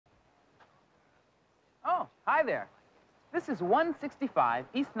Hi there. This is 165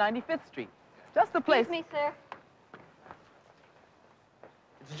 East 95th Street. It's just the place... Excuse me, sir.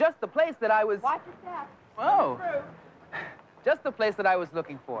 It's just the place that I was... Watch your step. Oh. Just the place that I was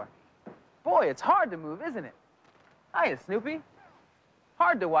looking for. Boy, it's hard to move, isn't it? Hiya, Snoopy.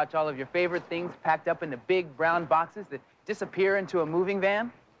 Hard to watch all of your favorite things packed up into big brown boxes that disappear into a moving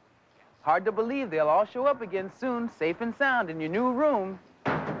van. Hard to believe they'll all show up again soon, safe and sound, in your new room.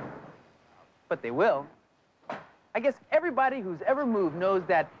 But they will. I guess everybody who's ever moved knows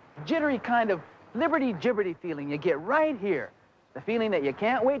that jittery kind of liberty-gibberty feeling you get right here. The feeling that you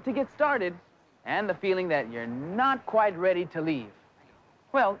can't wait to get started, and the feeling that you're not quite ready to leave.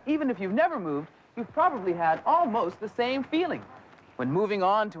 Well, even if you've never moved, you've probably had almost the same feeling. When moving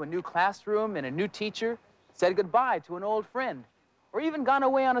on to a new classroom and a new teacher, said goodbye to an old friend, or even gone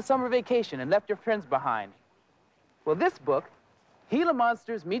away on a summer vacation and left your friends behind. Well, this book, Gila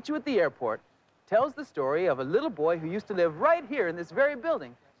Monsters Meet You at the Airport, tells the story of a little boy who used to live right here in this very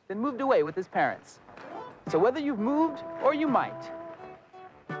building, then moved away with his parents. So whether you've moved or you might,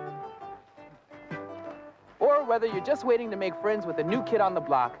 or whether you're just waiting to make friends with a new kid on the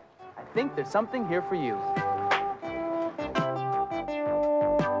block, I think there's something here for you.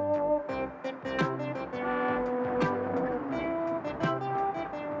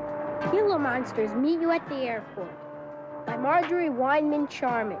 Gila Monsters Meet You at the Airport by Marjorie Weinman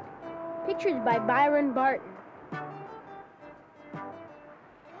Sharmat. Pictures by LeVar Burton.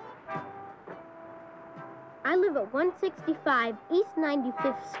 I live at 165 East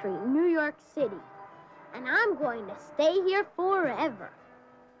 95th Street, New York City, and I'm going to stay here forever.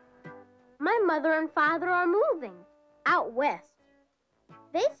 My mother and father are moving out west.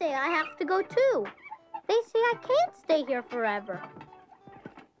 They say I have to go too. They say I can't stay here forever.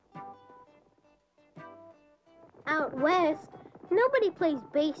 Out west, nobody plays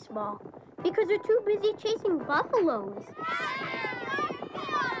baseball because they're too busy chasing buffaloes.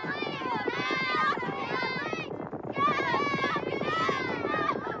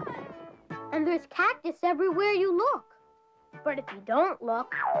 And there's cactus everywhere you look. But if you don't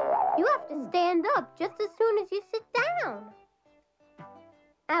look, you have to stand up just as soon as you sit down.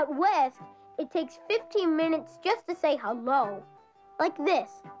 Out west, it takes 15 minutes just to say hello. Like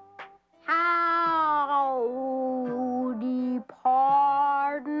this. Howdy,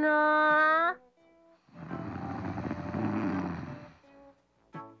 partner.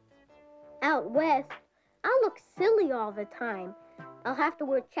 Out west, I'll look silly all the time. I'll have to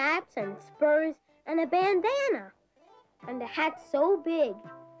wear chaps and spurs and a bandana. And a hat so big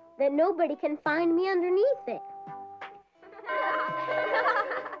that nobody can find me underneath it.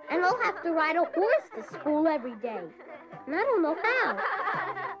 And I'll have to ride a horse to school every day. And I don't know how.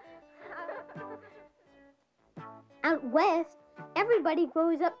 Out west, everybody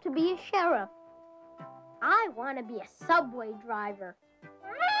grows up to be a sheriff. I want to be a subway driver.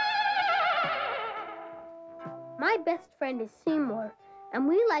 My best friend is Seymour, and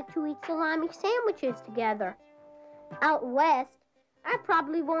we like to eat salami sandwiches together. Out west, I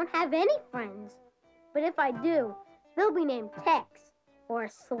probably won't have any friends. But if I do, they'll be named Tex or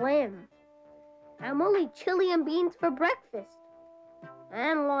Slim. I'm only chili and beans for breakfast,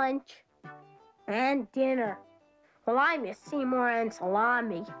 and lunch, and dinner. Well, I miss Seymour and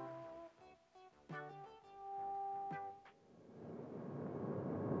salami.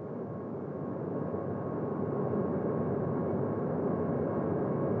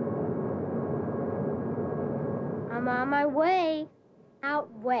 I'm on my way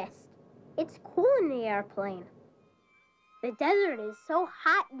out west. It's cool in the airplane. The desert is so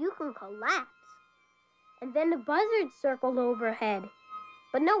hot you can collapse. And then the buzzards circle overhead.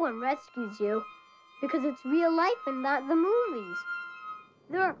 But no one rescues you because it's real life and not the movies.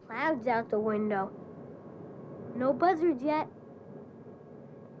 There are clouds out the window. No buzzards yet.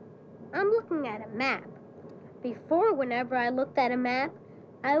 I'm looking at a map. Before, whenever I looked at a map,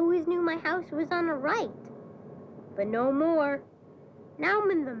 I always knew my house was on the right. But no more. Now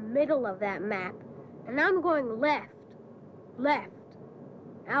I'm in the middle of that map, and I'm going left,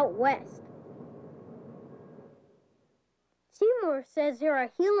 out west. Seymour says there are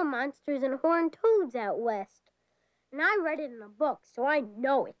Gila monsters and horned toads out west. And I read it in a book, so I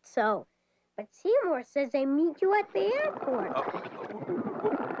know it's so. But Seymour says they meet you at the airport.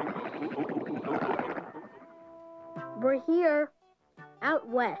 We're here, out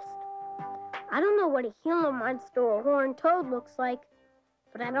west. I don't know what a Gila monster or horned toad looks like,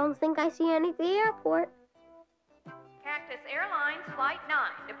 but I don't think I see any at the airport. Cactus Airlines Flight 9,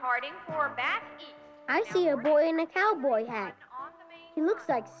 departing for back east. I see a boy in a cowboy hat. He looks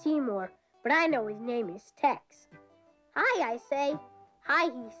like Seymour, but I know his name is Tex. Hi, I say. Hi,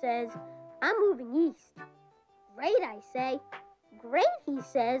 he says. I'm moving east. Great, I say. Great, he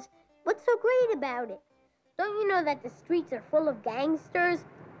says. What's so great about it? Don't you know that the streets are full of gangsters?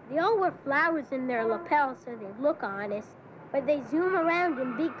 They all wear flowers in their lapels so they look honest, but they zoom around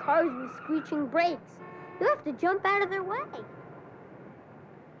in big cars with screeching brakes. You have to jump out of their way.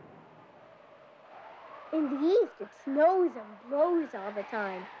 In the east, it snows and blows all the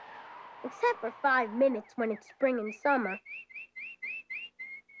time, except for 5 minutes when it's spring and summer.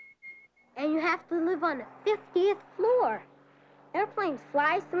 And you have to live on the 50th floor. Airplanes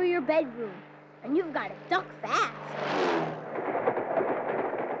fly through your bedroom, and you've got to duck fast.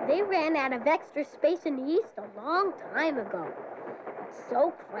 They ran out of extra space in the east a long time ago. It's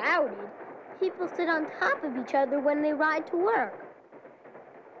so crowded, people sit on top of each other when they ride to work.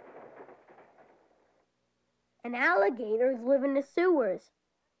 And alligators live in the sewers.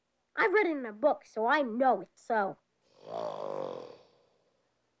 I've read it in a book, so I know it's so.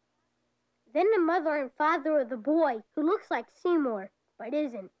 Then the mother and father of the boy, who looks like Seymour, but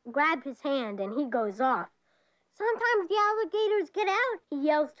isn't, grab his hand and he goes off. Sometimes the alligators get out, he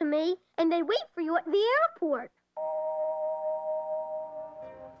yells to me, and they wait for you at the airport.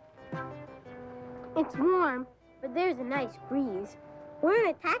 It's warm, but there's a nice breeze. We're in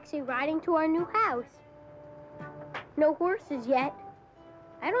a taxi riding to our new house. No horses yet.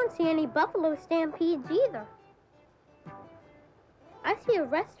 I don't see any buffalo stampedes either. I see a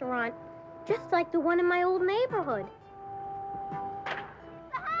restaurant just like the one in my old neighborhood.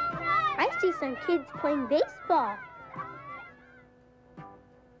 I see some kids playing baseball.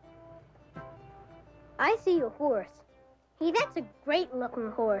 I see a horse. Hey, that's a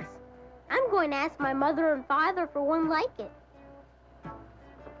great-looking horse. I'm going to ask my mother and father for one like it.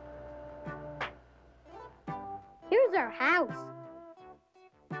 Here's our house.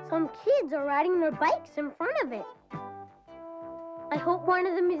 Some kids are riding their bikes in front of it. I hope one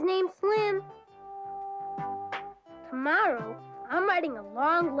of them is named Slim. Tomorrow, I'm writing a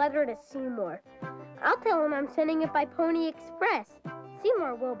long letter to Seymour. I'll tell him I'm sending it by Pony Express.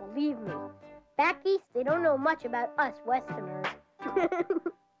 Seymour will believe me. Back east, they don't know much about us Westerners.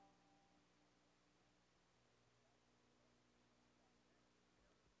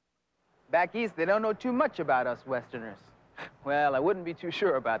 Back east, they don't know too much about us Westerners. Well, I wouldn't be too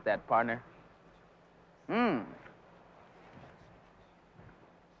sure about that, partner.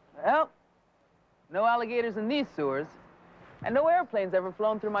 Well, no alligators in these sewers, and no airplanes ever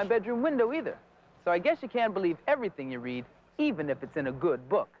flown through my bedroom window either. So I guess you can't believe everything you read, even if it's in a good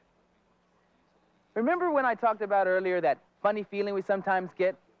book. Remember when I talked about earlier that funny feeling we sometimes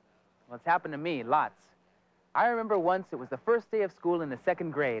get? Well, it's happened to me, lots. I remember once it was the first day of school in the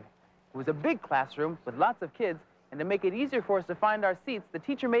 2nd grade. It was a big classroom with lots of kids, and to make it easier for us to find our seats, the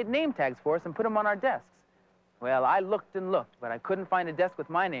teacher made name tags for us and put them on our desks. Well, I looked and looked, but I couldn't find a desk with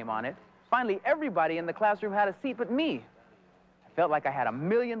my name on it. Finally, everybody in the classroom had a seat but me. I felt like I had a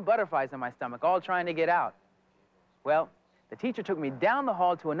million butterflies in my stomach, all trying to get out. Well, the teacher took me down the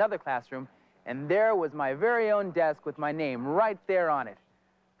hall to another classroom, and there was my very own desk with my name right there on it.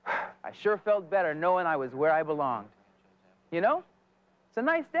 I sure felt better knowing I was where I belonged. You know, it's a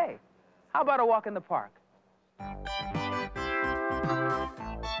nice day. How about a walk in the park?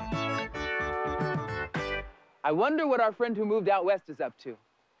 I wonder what our friend who moved out west is up to.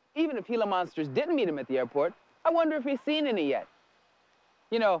 Even if Gila Monsters didn't meet him at the airport, I wonder if he's seen any yet.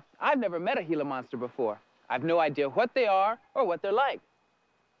 You know, I've never met a Gila Monster before. I've no idea what they are or what they're like.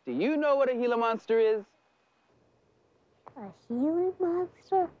 Do you know what a Gila Monster is? A Gila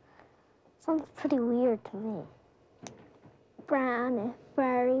Monster? Sounds pretty weird to me. Brown and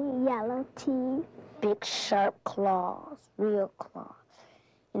furry, yellow teeth, big sharp claws, real claws.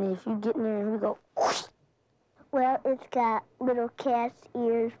 And if you get in there and you go, whoosh. Well, it's got little cat's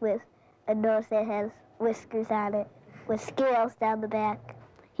ears with a nose that has whiskers on it, with scales down the back.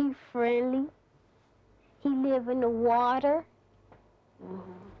 He's friendly. He lives in the water.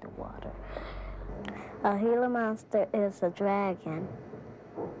 The water. A Gila Monster is a dragon.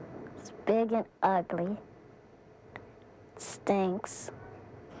 It's big and ugly. Stinks.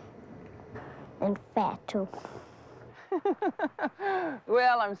 And fat, too.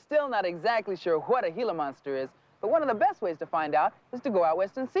 Well, I'm still not exactly sure what a Gila Monster is, but one of the best ways to find out is to go out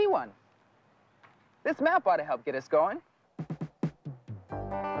west and see one. This map ought to help get us going.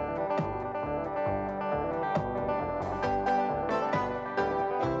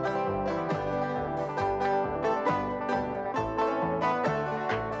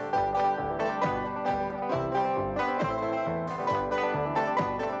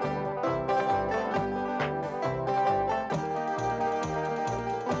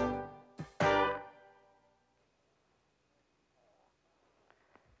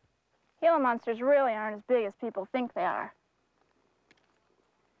 Gila monsters really aren't as big as people think they are.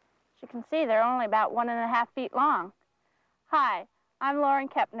 As you can see, they're only about 1.5 feet long. Hi, I'm Lauren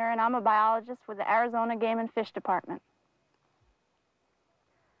Kepner, and I'm a biologist with the Arizona Game and Fish Department.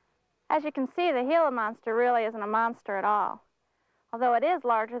 As you can see, the Gila monster really isn't a monster at all, although it is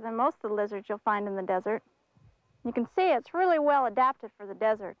larger than most of the lizards you'll find in the desert. You can see it's really well adapted for the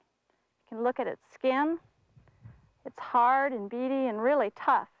desert. You can look at its skin. It's hard and beady and really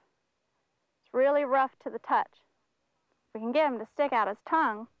tough. It's really rough to the touch. If we can get him to stick out his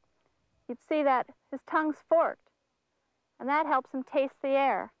tongue, you'd see that his tongue's forked, and that helps him taste the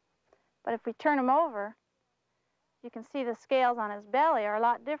air. But if we turn him over, you can see the scales on his belly are a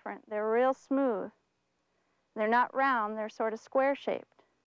lot different. They're real smooth. They're not round, they're sort of square-shaped.